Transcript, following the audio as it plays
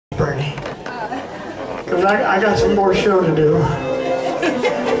Bernie. Because I got some more show to do.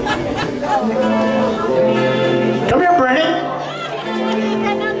 Come here, Bernie.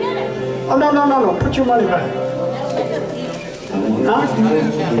 Oh, no. Put your money back. Huh?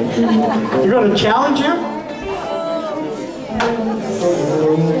 You're going to challenge him?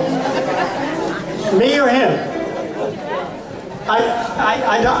 Me or him?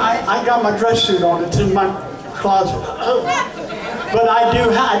 I got my dress suit on. It's in my closet. But I do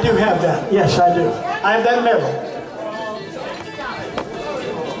have that. Yes, I do. I have that medal.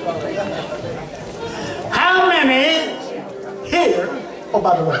 How many here? Oh,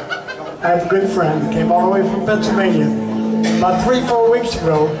 by the way, I have a good friend who came all the way from Pennsylvania. About 3-4 weeks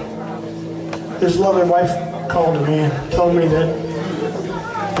ago, his lovely wife called me and told me that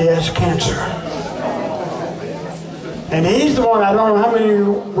he has cancer. And he's the one, I don't know how many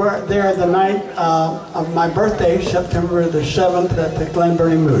were there the night of my birthday, September the 7th at the Glen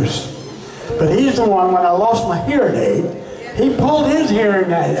Burnie Moose. But he's the one, when I lost my hearing aid, he pulled his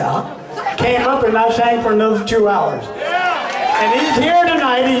hearing aid out, came up and I sang for another 2 hours. And he's here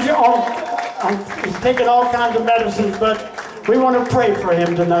tonight, he's taking all kinds of medicines, but we want to pray for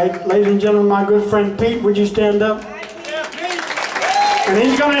him tonight. Ladies and gentlemen, my good friend Pete, would you stand up? And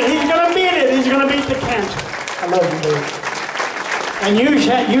he's gonna beat it, he's gonna beat the cancer. I love you, dude. And you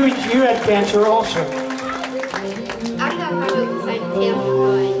had cancer also. I'm not 100%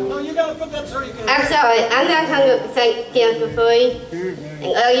 cancer-free. No, you gotta put that so you can. I'm sorry, I'm not 100% cancer-free.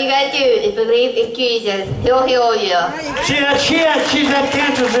 And all you gotta do is believe in Jesus. He'll heal you. She's had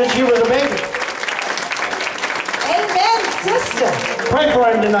cancer since she was a baby. Amen, sister. Pray for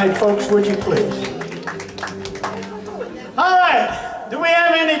him tonight, folks, would you please? All right. Do we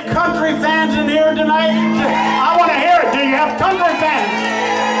have any country fans in here tonight? I want to hear it. Do you have country fans?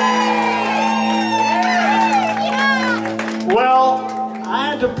 Well, I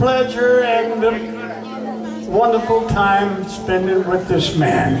had the pleasure and the wonderful time spending with this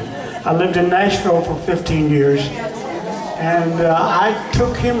man. I lived in Nashville for 15 years, and I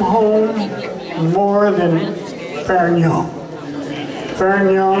took him home more than Fair and Young. Fair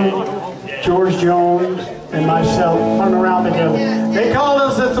and Young, George Jones, and myself hung around together. They called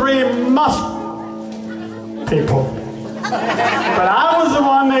us the three must people. But I was the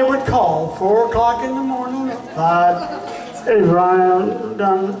one they would call 4 o'clock in the morning, 5, hey Ryan,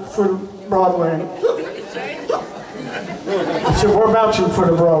 down for Broadway. I said, whereabouts in Foot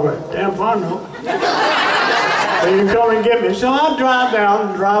of Broadway? Damn if I know. So you come and get me. So I'd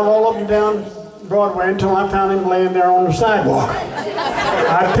drive all up and down Broadway until I found him laying there on the sidewalk.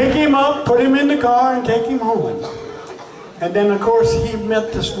 I'd pick him up, put him in the car, and take him home. And then, of course, he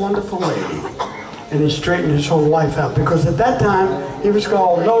met this wonderful lady, and he straightened his whole life out, because at that time, he was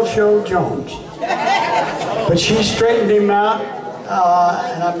called No Show Jones. But she straightened him out,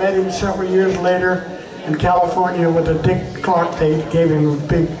 and I met him several years later in California with a Dick Clark. They gave him a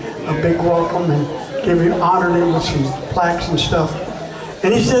big welcome and honored him with some plaques and stuff.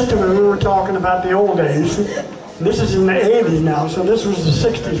 And he says to me, we were talking about the old days. This is in the 80s now, so this was the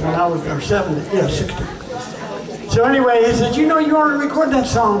 60s when I was there, 70s, yeah, 60s. So anyway, he said, you know, you ought to record that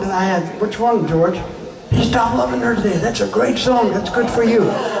song that I had. Which one, George? He Stopped Loving Her Today. That's a great song, that's good for you.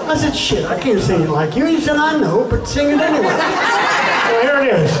 I said, shit, I can't sing it like you. He said, I know, but sing it anyway. So here it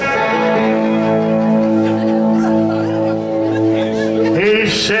is. He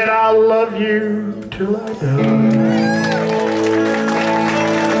said, I'll love you till I die.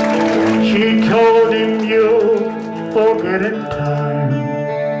 She told him you'll forget in time.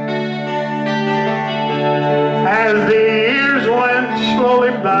 As the years went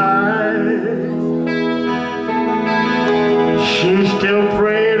slowly by, she still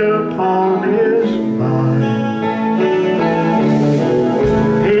preyed upon his mind.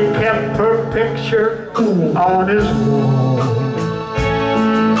 He kept her picture on his wall.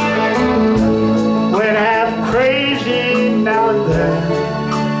 Went half crazy now and then.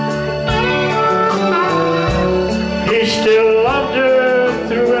 He still loved her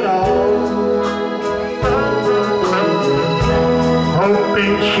through it all,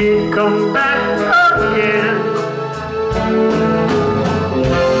 hoping she'd come back again.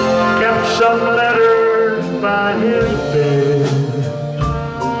 Kept some letters by his bed,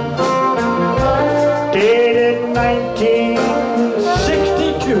 dated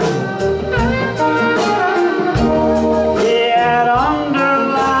 1962. He had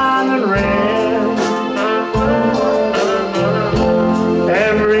underlined and read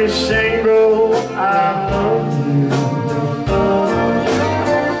every single I love you.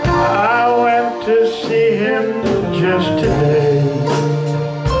 I went to see him just today.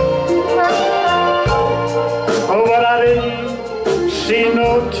 Oh, but I didn't see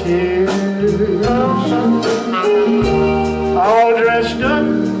no tears, all dressed up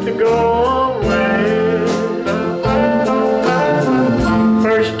to go away.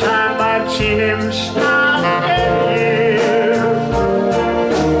 First time I'd seen him smile in years.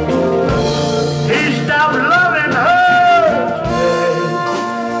 He stopped loving her today.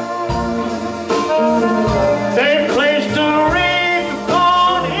 They placed a wreath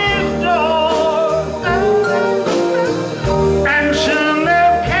upon his door, and soon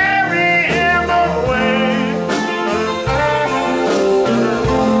they'll carry him away.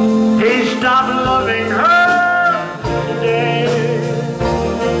 He stopped loving her today.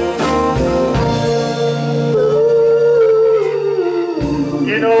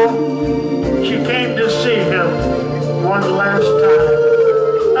 You know, she came to see him one last time.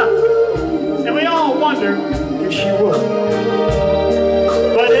 And we all wondered if she would.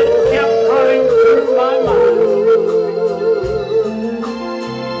 But it kept running through my mind.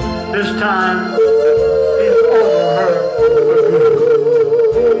 This time, he's over her for good.